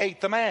promptly ate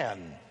the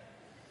man.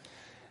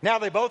 Now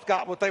they both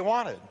got what they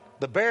wanted.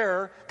 The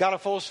bear got a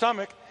full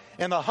stomach,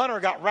 and the hunter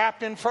got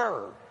wrapped in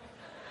fur.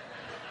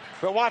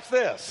 But watch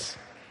this.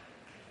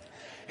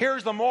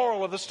 Here's the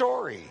moral of the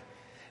story.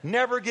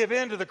 Never give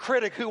in to the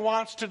critic who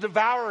wants to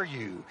devour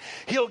you.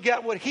 He'll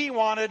get what he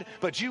wanted,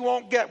 but you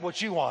won't get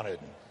what you wanted.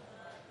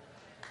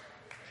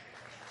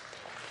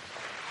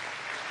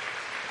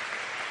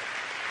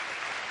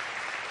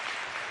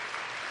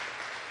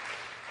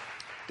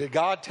 Did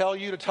God tell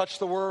you to touch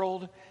the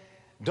world?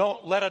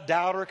 Don't let a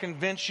doubter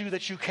convince you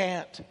that you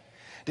can't.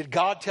 Did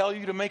God tell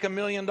you to make $1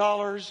 million?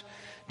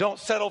 Don't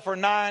settle for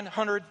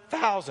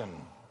 900,000.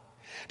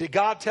 Did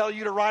God tell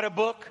you to write a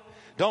book?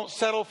 Don't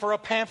settle for a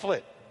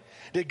pamphlet.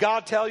 Did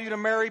God tell you to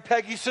marry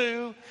Peggy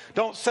Sue?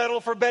 Don't settle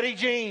for Betty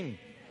Jean.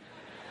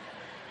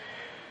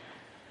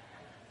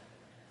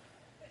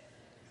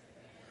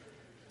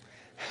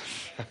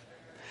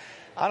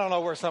 I don't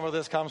know where some of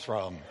this comes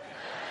from.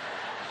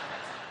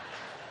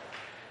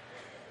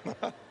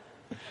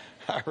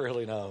 I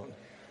really don't.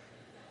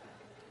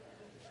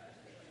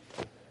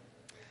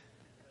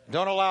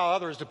 Don't allow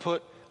others to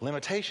put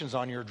limitations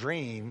on your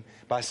dream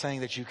by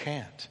saying that you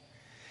can't.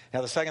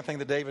 Now, the second thing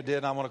that David did,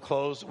 and I want to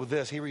close with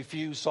this, he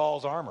refused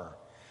Saul's armor,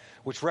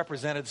 which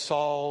represented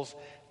Saul's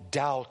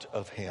doubt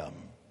of him.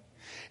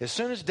 As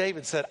soon as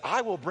David said,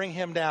 I will bring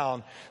him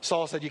down,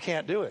 Saul said, you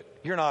can't do it.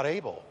 You're not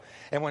able.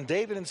 And when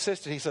David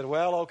insisted, he said,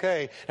 well,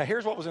 okay. Now,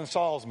 here's what was in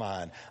Saul's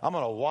mind. I'm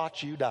going to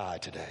watch you die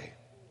today.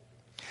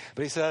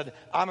 But he said,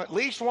 I at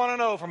least want to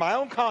know for my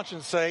own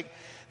conscience sake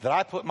that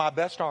I put my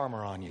best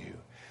armor on you.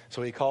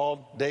 So he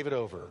called David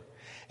over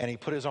and he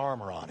put his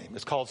armor on him.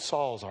 It's called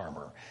Saul's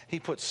armor. He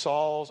put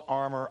Saul's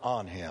armor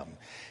on him.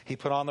 He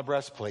put on the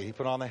breastplate. He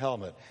put on the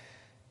helmet.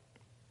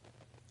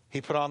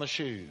 He put on the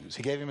shoes.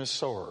 He gave him his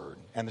sword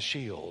and the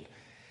shield.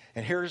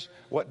 And here's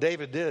what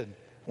David did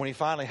when he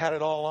finally had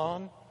it all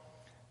on.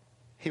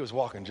 He was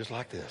walking just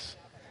like this.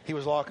 He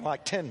was walking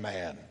like Tin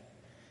Man.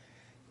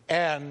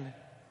 And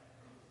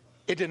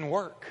it didn't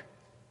work.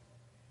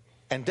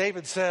 And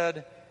David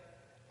said,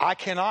 I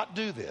cannot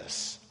do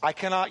this. I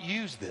cannot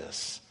use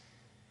this.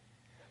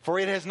 For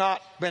it has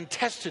not been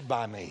tested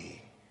by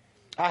me.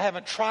 I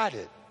haven't tried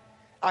it.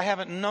 I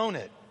haven't known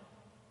it.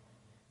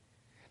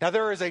 Now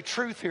there is a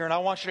truth here, and I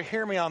want you to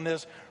hear me on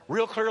this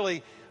real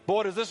clearly.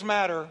 Boy, does this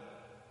matter.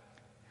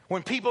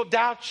 When people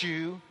doubt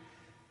you,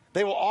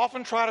 they will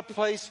often try to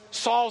place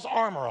Saul's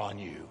armor on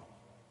you.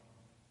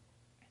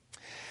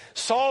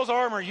 Saul's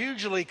armor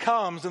usually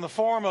comes in the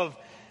form of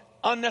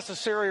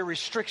unnecessary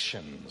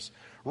restrictions,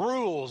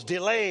 rules,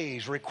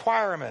 delays,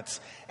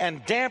 requirements,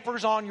 and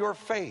dampers on your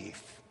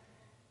faith.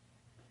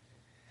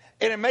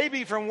 And it may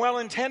be from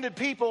well-intended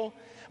people,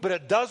 but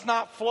it does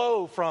not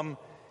flow from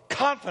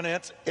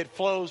confidence. It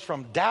flows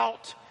from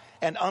doubt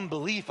and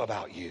unbelief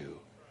about you.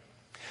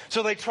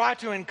 So they try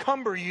to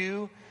encumber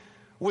you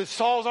with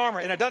Saul's armor.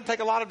 And it doesn't take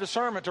a lot of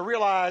discernment to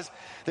realize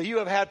that you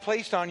have had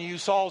placed on you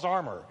Saul's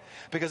armor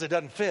because it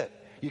doesn't fit.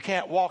 You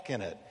can't walk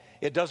in it.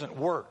 It doesn't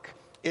work.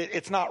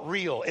 It's not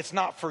real. It's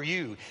not for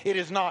you. It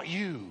is not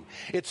you.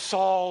 It's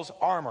Saul's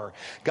armor.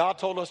 God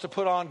told us to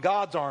put on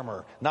God's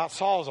armor, not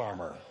Saul's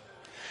armor.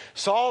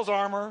 Saul's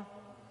armor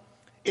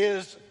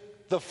is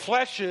the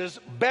flesh's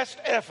best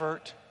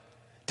effort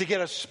to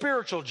get a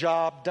spiritual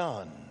job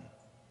done.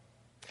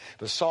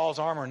 But Saul's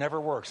armor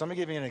never works. Let me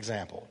give you an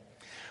example.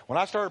 When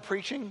I started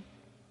preaching,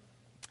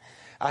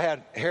 I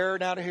had hair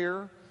down to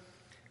here.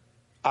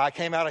 I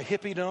came out of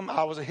hippiedom.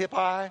 I was a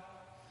hippie,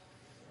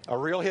 a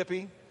real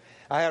hippie.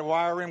 I had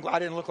wire rim. I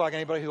didn't look like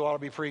anybody who ought to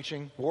be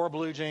preaching. Wore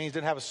blue jeans.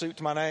 Didn't have a suit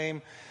to my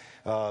name.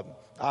 I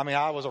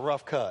was a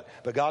rough cut.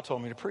 But God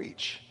told me to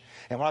preach.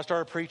 And when I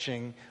started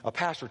preaching, a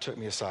pastor took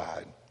me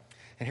aside.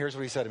 And here's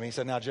what he said to me. He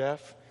said, now,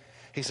 Jeff,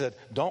 he said,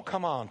 don't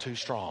come on too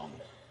strong.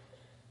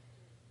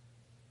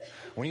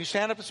 When you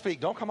stand up to speak,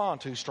 don't come on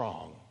too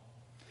strong.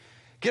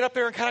 Get up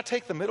there and kind of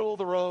take the middle of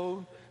the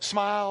road.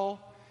 Smile.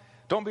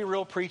 Don't be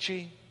real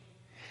preachy.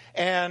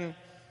 And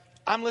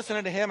I'm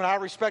listening to him, and I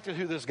respected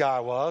who this guy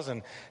was.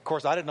 And, of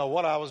course, I didn't know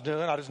what I was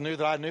doing. I just knew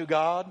that I knew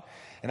God,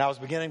 and I was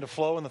beginning to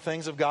flow in the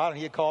things of God, and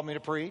he had called me to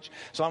preach.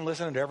 So I'm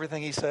listening to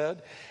everything he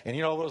said. And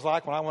you know what it was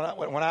like when I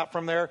went out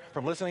from there,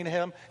 from listening to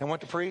him and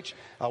went to preach?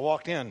 I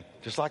walked in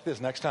just like this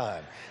next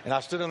time. And I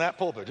stood in that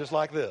pulpit just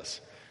like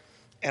this.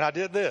 And I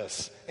did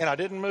this, and I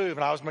didn't move,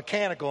 and I was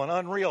mechanical and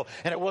unreal,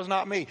 and it was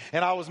not me.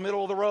 And I was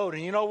middle of the road,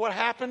 and you know what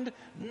happened?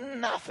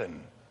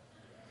 Nothing.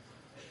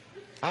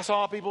 I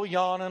saw people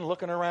yawning,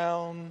 looking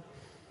around.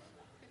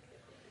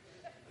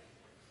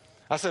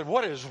 I said,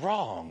 what is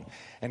wrong?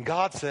 And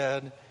God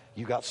said,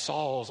 you got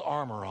Saul's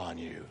armor on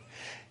you.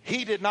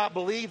 He did not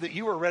believe that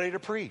you were ready to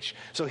preach.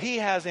 So he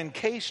has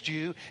encased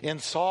you in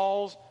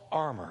Saul's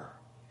armor.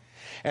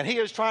 And he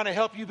is trying to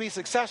help you be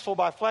successful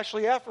by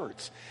fleshly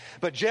efforts.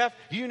 But Jeff,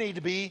 you need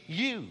to be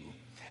you.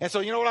 And so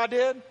you know what I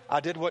did? I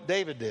did what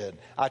David did.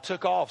 I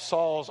took off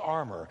Saul's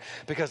armor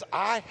because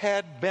I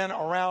had been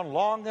around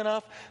long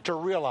enough to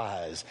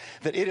realize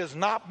that it is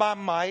not by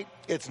might,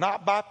 it's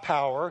not by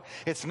power,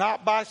 it's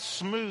not by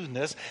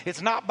smoothness,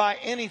 it's not by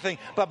anything,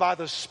 but by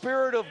the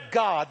Spirit of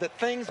God that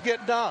things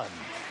get done.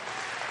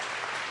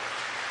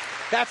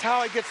 That's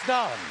how it gets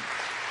done.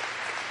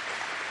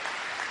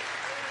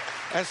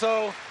 And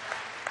so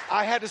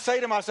I had to say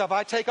to myself,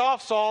 I take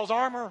off Saul's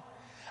armor.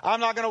 I'm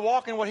not going to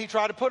walk in what he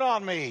tried to put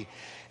on me.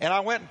 And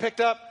I went and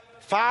picked up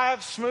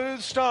 5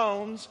 smooth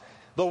stones,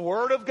 the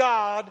Word of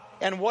God,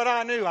 and what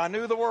I knew. I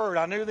knew the Word.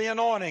 I knew the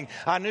anointing.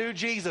 I knew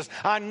Jesus.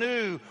 I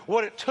knew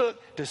what it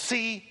took to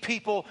see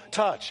people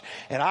touch.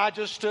 And I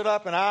just stood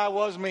up and I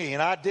was me.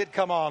 And I did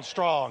come on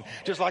strong,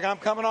 just like I'm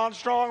coming on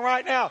strong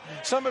right now.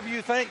 Some of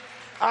you think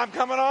I'm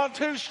coming on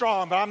too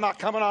strong, but I'm not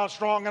coming on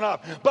strong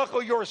enough.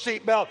 Buckle your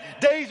seatbelt.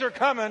 Days are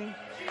coming.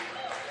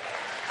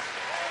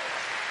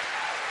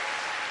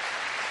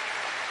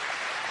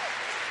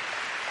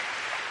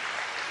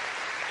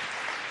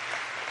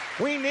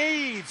 We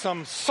need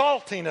some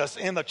saltiness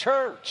in the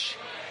church.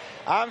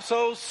 I'm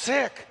so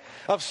sick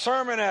of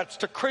sermonettes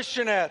to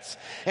Christianettes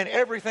and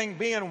everything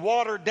being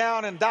watered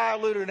down and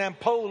diluted and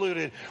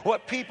polluted.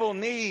 What people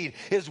need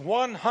is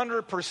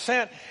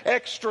 100%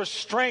 extra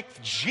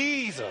strength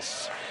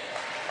Jesus.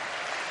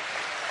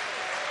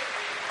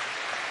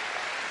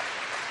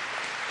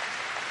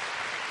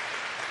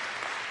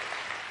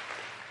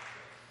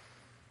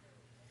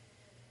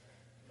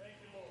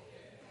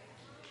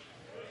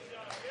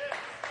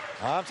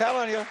 I'm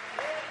telling you.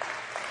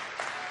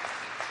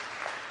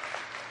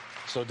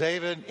 So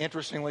David,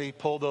 interestingly,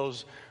 pulled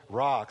those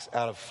rocks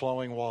out of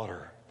flowing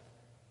water.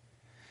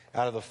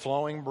 Out of the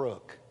flowing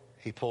brook,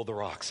 he pulled the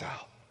rocks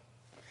out.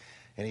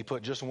 And he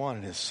put just one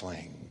in his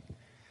sling.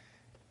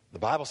 The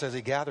Bible says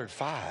he gathered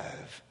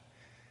 5,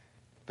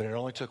 but it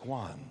only took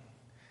one.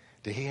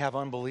 Did he have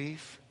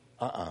unbelief?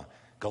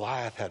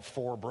 Goliath had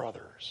 4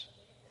 brothers.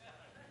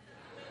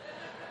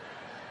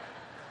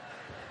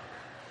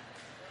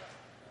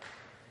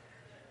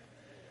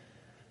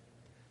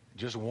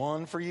 Just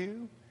one for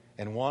you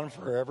and one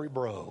for every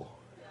bro.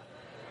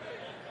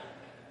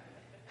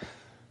 You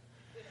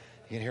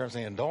can hear him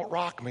saying, "Don't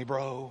rock me,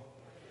 bro."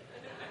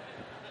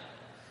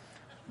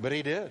 But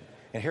he did.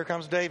 And here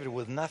comes David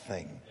with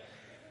nothing.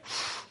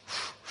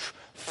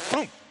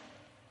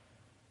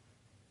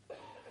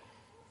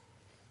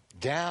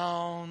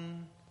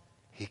 Down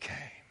he came.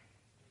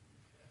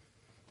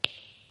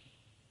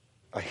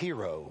 A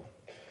hero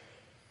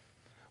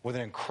with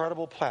an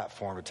incredible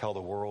platform to tell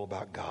the world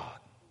about God.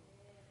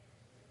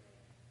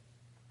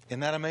 Isn't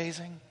that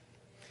amazing?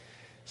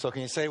 So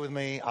can you say with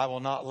me, I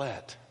will not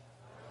let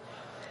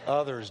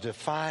others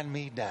define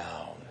me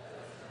down.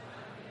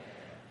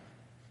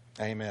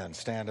 Amen.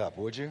 Stand up,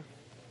 would you?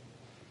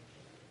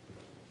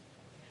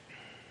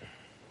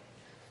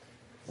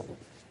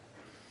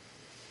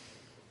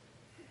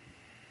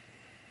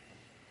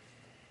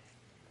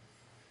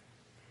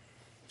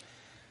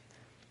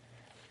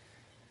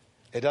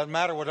 It doesn't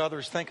matter what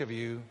others think of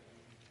you.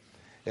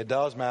 It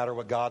does matter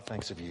what God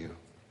thinks of you.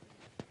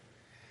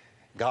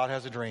 God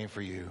has a dream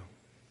for you.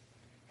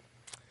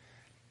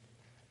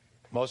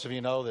 Most of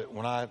you know that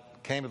when I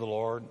came to the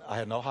Lord, I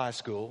had no high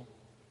school.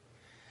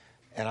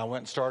 And I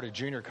went and started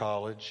junior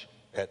college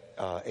at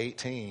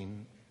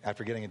 18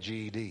 after getting a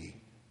GED.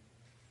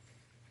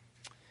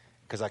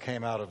 Because I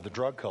came out of the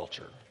drug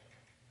culture.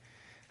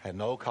 I had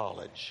no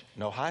college,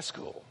 no high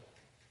school.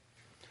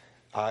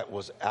 I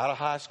was out of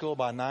high school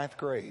by 9th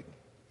grade.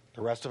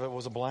 The rest of it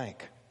was a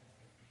blank.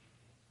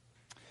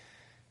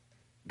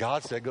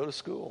 God said, go to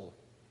school.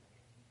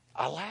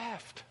 I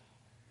laughed.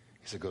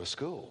 He said, go to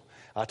school.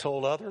 I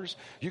told others,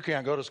 you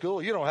can't go to school.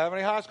 You don't have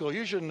any high school.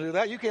 You shouldn't do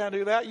that. You can't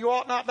do that. You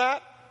ought not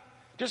that.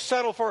 Just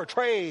settle for a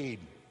trade.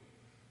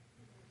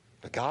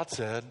 But God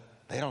said,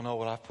 they don't know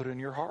what I've put in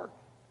your heart.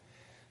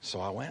 So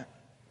I went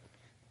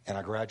and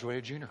I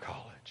graduated junior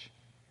college.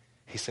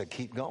 He said,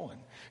 keep going.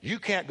 You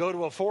can't go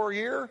to a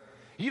 4-year.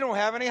 You don't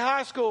have any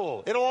high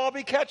school. It'll all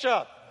be catch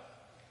up.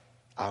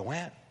 I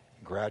went,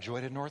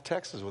 graduated North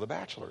Texas with a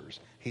bachelor's.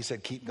 He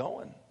said, keep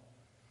going.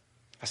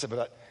 I said,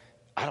 but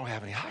I don't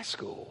have any high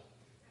school.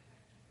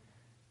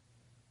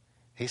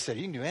 He said,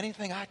 you can do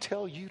anything I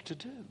tell you to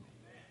do.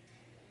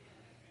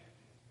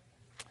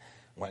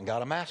 Went and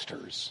got a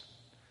master's.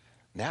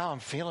 Now I'm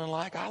feeling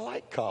like I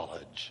like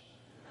college.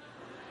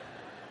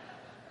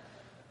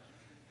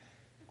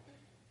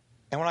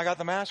 And when I got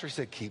the master's, he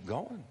said, keep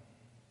going.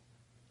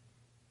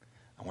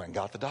 I went and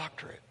got the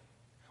doctorate.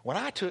 When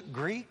I took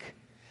Greek,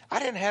 I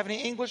didn't have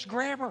any English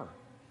grammar.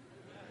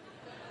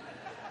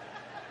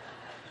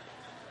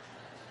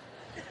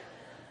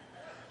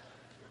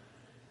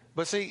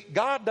 But see,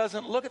 God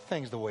doesn't look at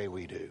things the way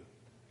we do.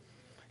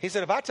 He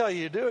said, if I tell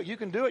you to do it, you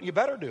can do it, you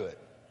better do it.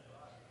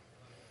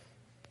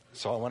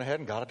 So I went ahead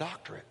and got a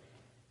doctorate.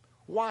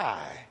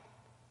 Why?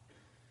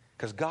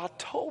 Because God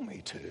told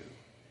me to.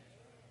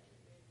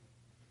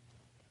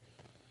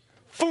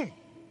 Boom,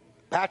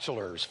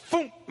 bachelor's,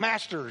 boom,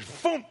 master's,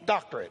 boom,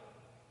 doctorate.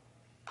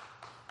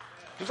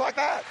 Just like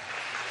that.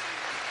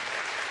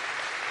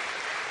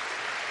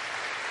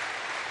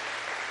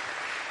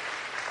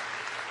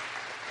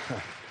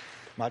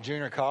 My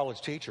junior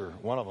college teacher,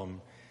 one of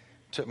them,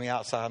 took me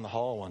outside in the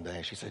hall one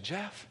day. She said,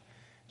 Jeff,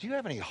 do you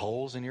have any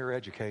holes in your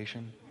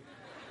education?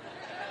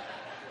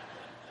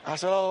 I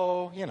said,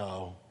 oh, you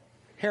know,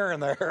 here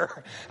and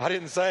there. I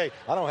didn't say,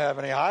 I don't have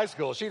any high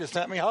school. She just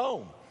sent me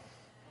home.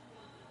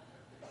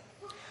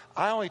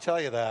 I only tell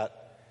you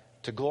that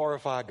to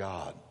glorify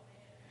God,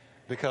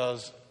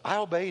 because I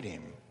obeyed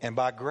him, and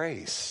by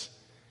grace,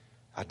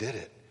 I did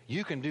it.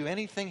 You can do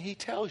anything he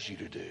tells you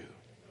to do.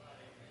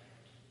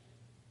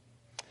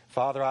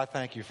 Father, I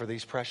thank you for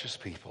these precious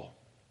people.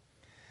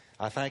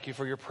 I thank you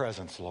for your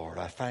presence, Lord.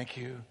 I thank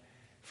you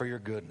for your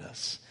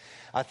goodness.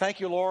 I thank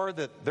you, Lord,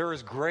 that there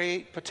is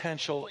great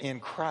potential in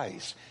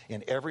Christ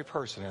in every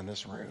person in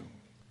this room.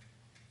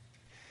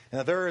 And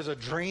that there is a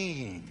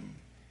dream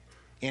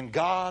in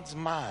God's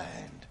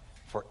mind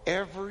for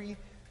every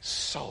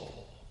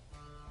soul.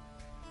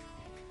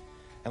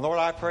 And Lord,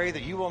 I pray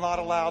that you will not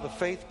allow the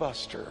faith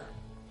buster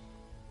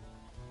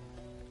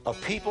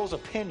of people's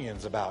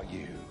opinions about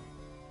you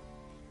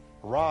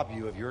rob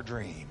you of your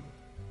dream.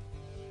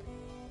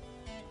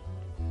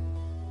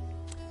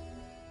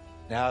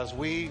 Now, as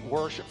we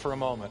worship for a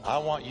moment, I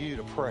want you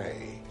to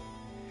pray.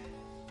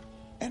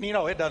 And you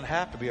know, it doesn't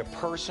have to be a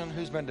person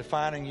who's been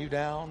defining you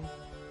down.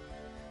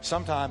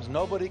 Sometimes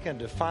nobody can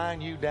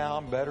define you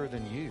down better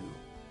than you.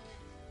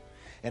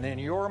 And in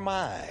your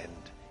mind,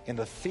 in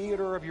the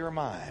theater of your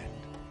mind,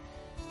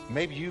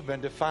 maybe you've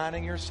been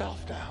defining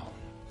yourself down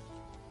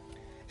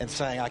and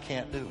saying, I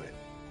can't do it.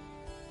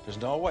 There's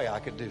no way I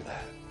could do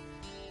that.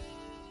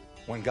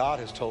 When God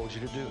has told you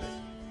to do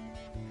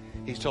it.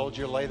 He's told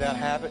you to lay that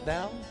habit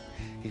down.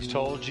 He's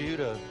told you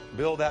to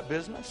build that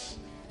business.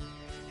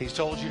 He's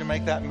told you to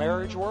make that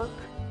marriage work.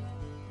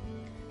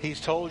 He's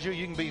told you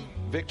can be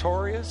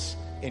victorious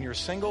in your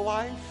single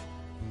life.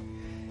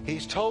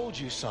 He's told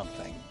you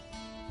something.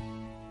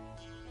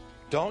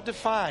 Don't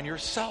define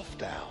yourself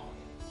down.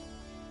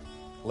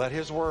 Let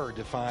his word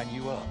define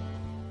you up.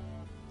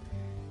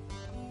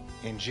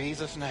 In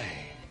Jesus'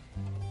 name.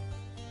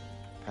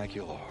 Thank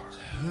you, Lord.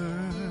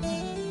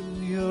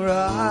 Turn your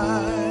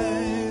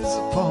eyes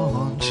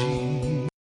upon Jesus.